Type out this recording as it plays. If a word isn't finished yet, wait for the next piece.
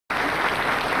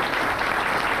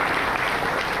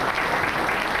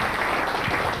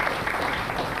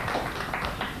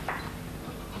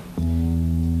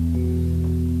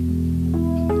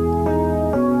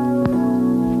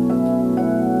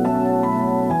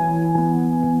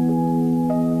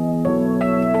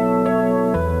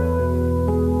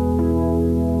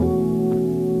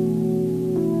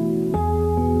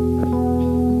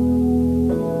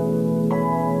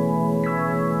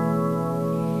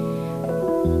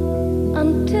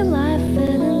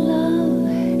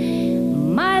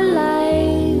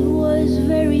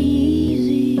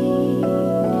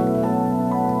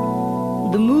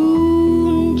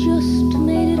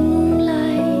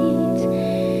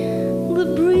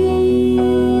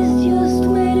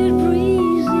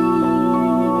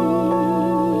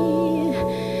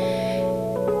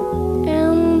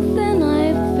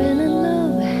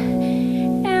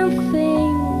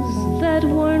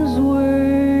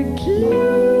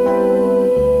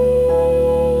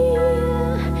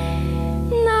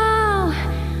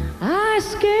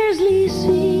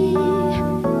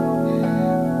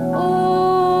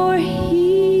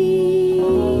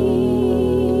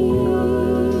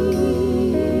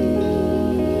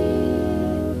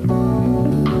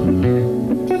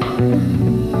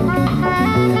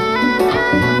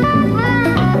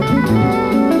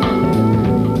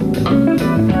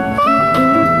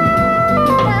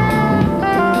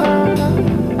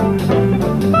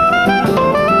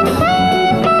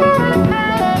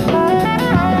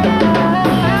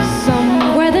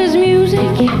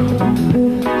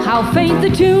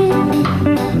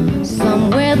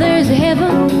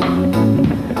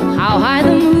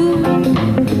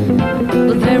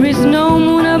is no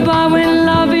moon above when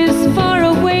love is far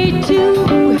away too,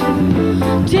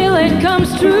 till it comes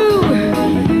true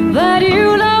that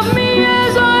you love me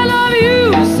as I love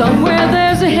you. Somewhere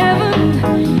there's a heaven,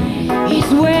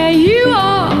 it's where you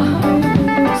are.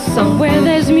 Somewhere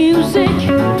there's music,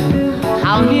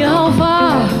 how near, how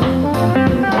far.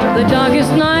 The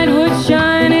darkest night would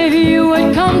shine if you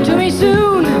would come to me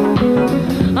soon.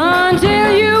 Until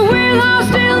you will, I'll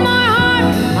still my heart,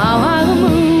 how high the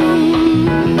moon.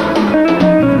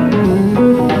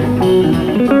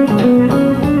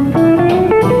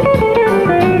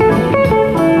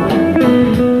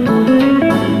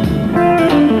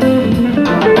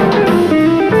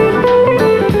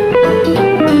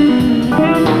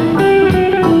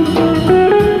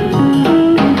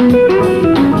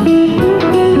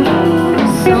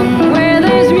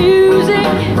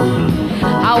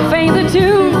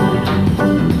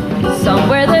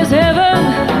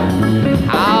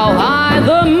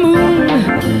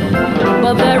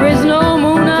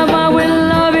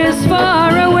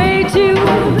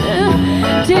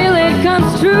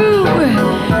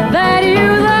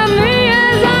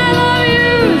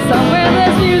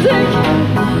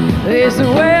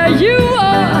 Where you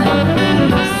are,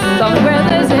 somewhere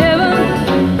there's heaven,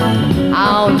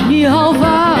 how near, how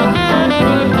far.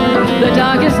 The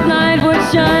darkest night would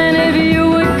shine if you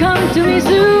would come to me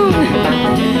soon.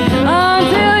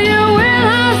 Until you will,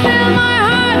 I'll still my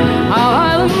heart, how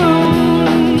high the moon.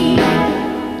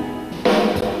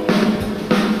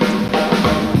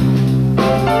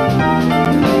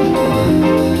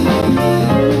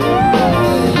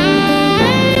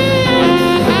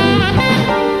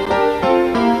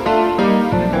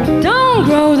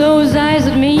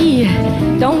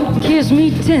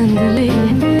 Me tenderly,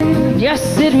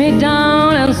 just sit me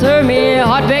down and serve me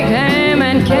hot baked ham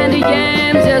and candy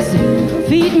yams. Just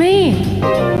feed me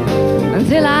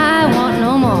until I want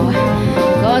no more,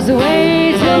 'cause the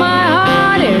way to my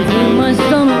heart is in my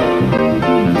stomach.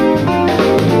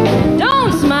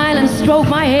 Don't smile and stroke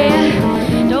my hair,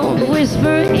 don't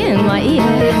whisper in my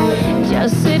ear.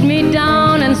 Just sit me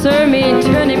down and serve me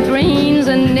turnip greens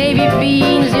and navy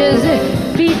beans. Just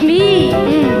feed me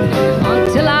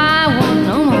until I want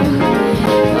no more,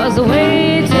 'cause the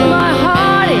way to my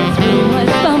heart is through my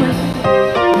stomach.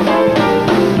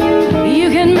 You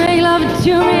can make love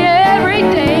to me every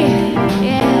day,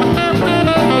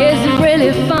 yeah. It's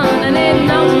really fun and it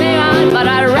knocks me out, but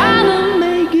I'd rather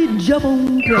make it jump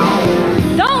on play.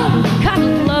 Don't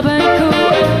cuddle up and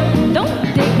cool, don't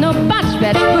take no much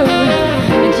bad food.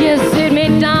 Just sit me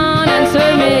down and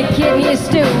serve me kidney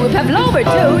stew, pavlova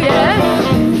too, yeah.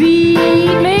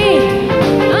 Feed me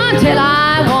until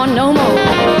I want no more,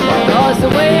 'cause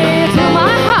the way to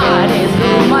my heart is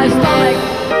through my stomach.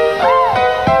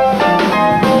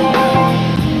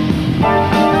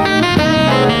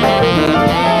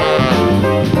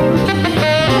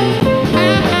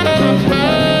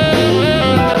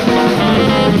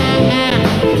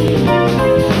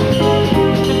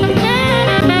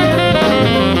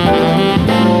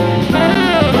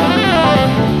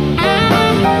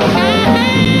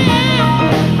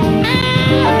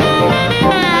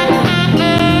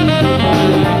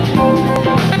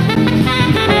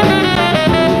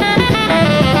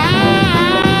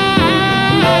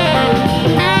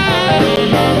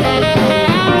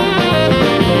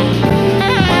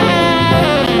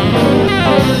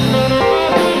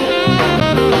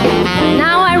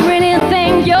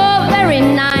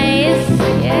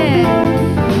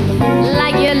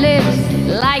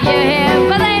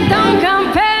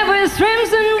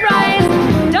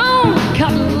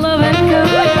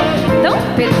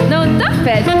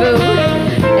 Fast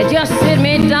food. Just sit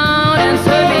me down and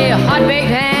serve me hot baked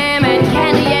ham and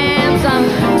candy yams, some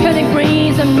turnip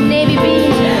greens, some navy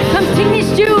beans, some kidney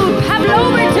stew,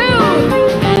 pavlova too.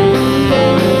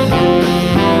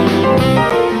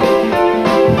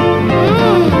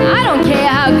 I don't care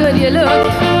how good you look,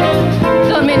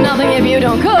 don't mean nothing if you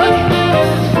don't cook.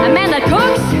 A man that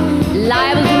cooks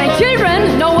liable to make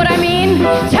children, know what I mean?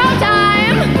 Chow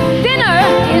time, dinner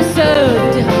is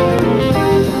served.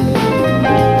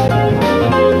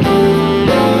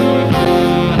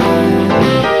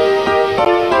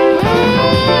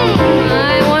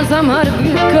 I'm how to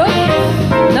cook,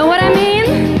 know what I mean?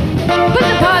 Put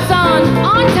the pots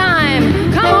on time.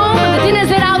 Come home and the dinner's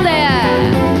set out there.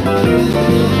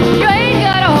 You ain't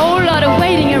got a whole lot of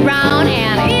waiting around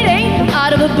and eating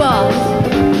out of the box.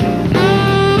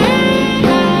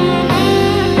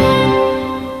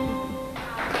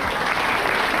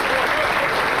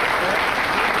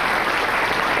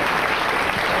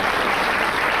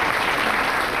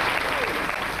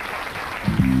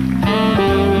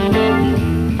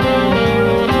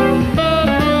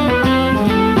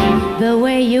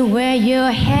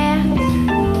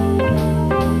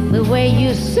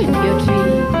 sip your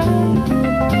tea.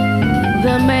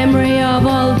 The memory of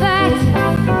all that,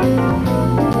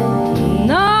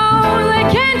 no, they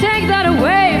can't take that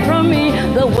away from me.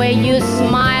 The way you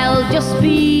smile just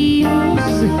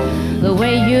beams, the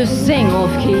way you sing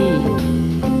off key,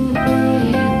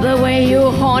 the way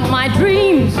you haunt my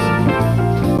dreams.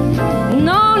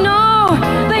 No, no,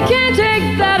 they can't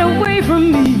take that away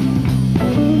from me.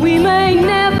 We may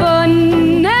never,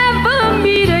 never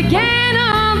meet again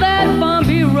on that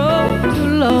bumpy road to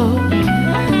love.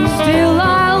 Still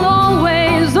I'll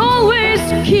always, always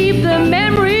keep the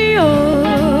memory of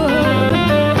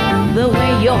the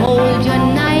way you hold your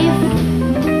knife,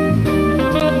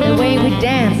 the way we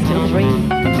danced till 3,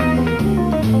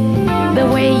 the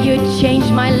way you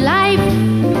changed my life.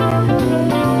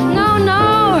 No,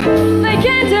 no, they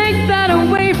can't take that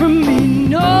away from me.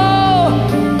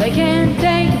 No, they can't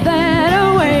take that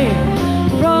away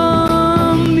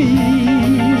from me.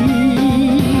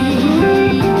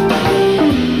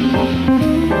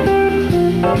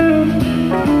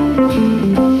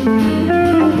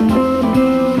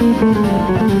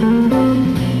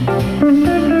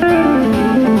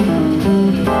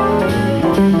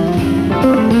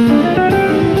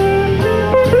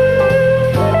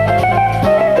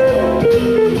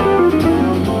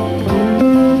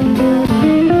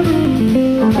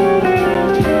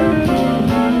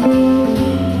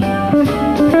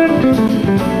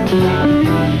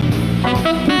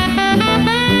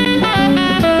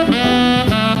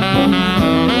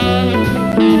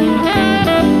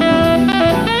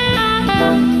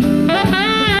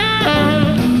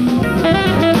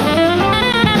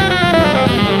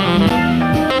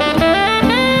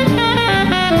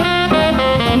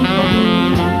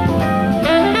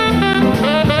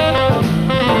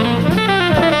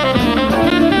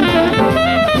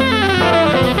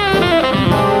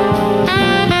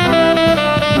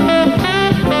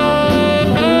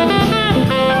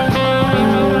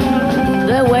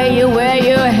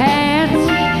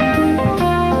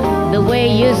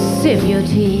 Sip your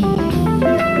tea.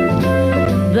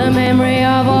 The memory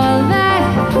of all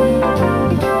that,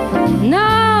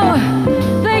 no,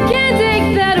 they can't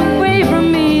take that away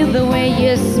from me. The way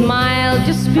you smile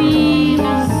just beams,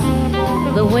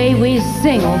 the way we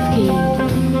sing off key,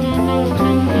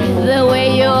 the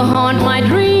way you haunt my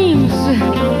dreams.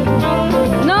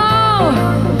 No,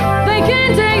 they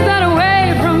can't take that away.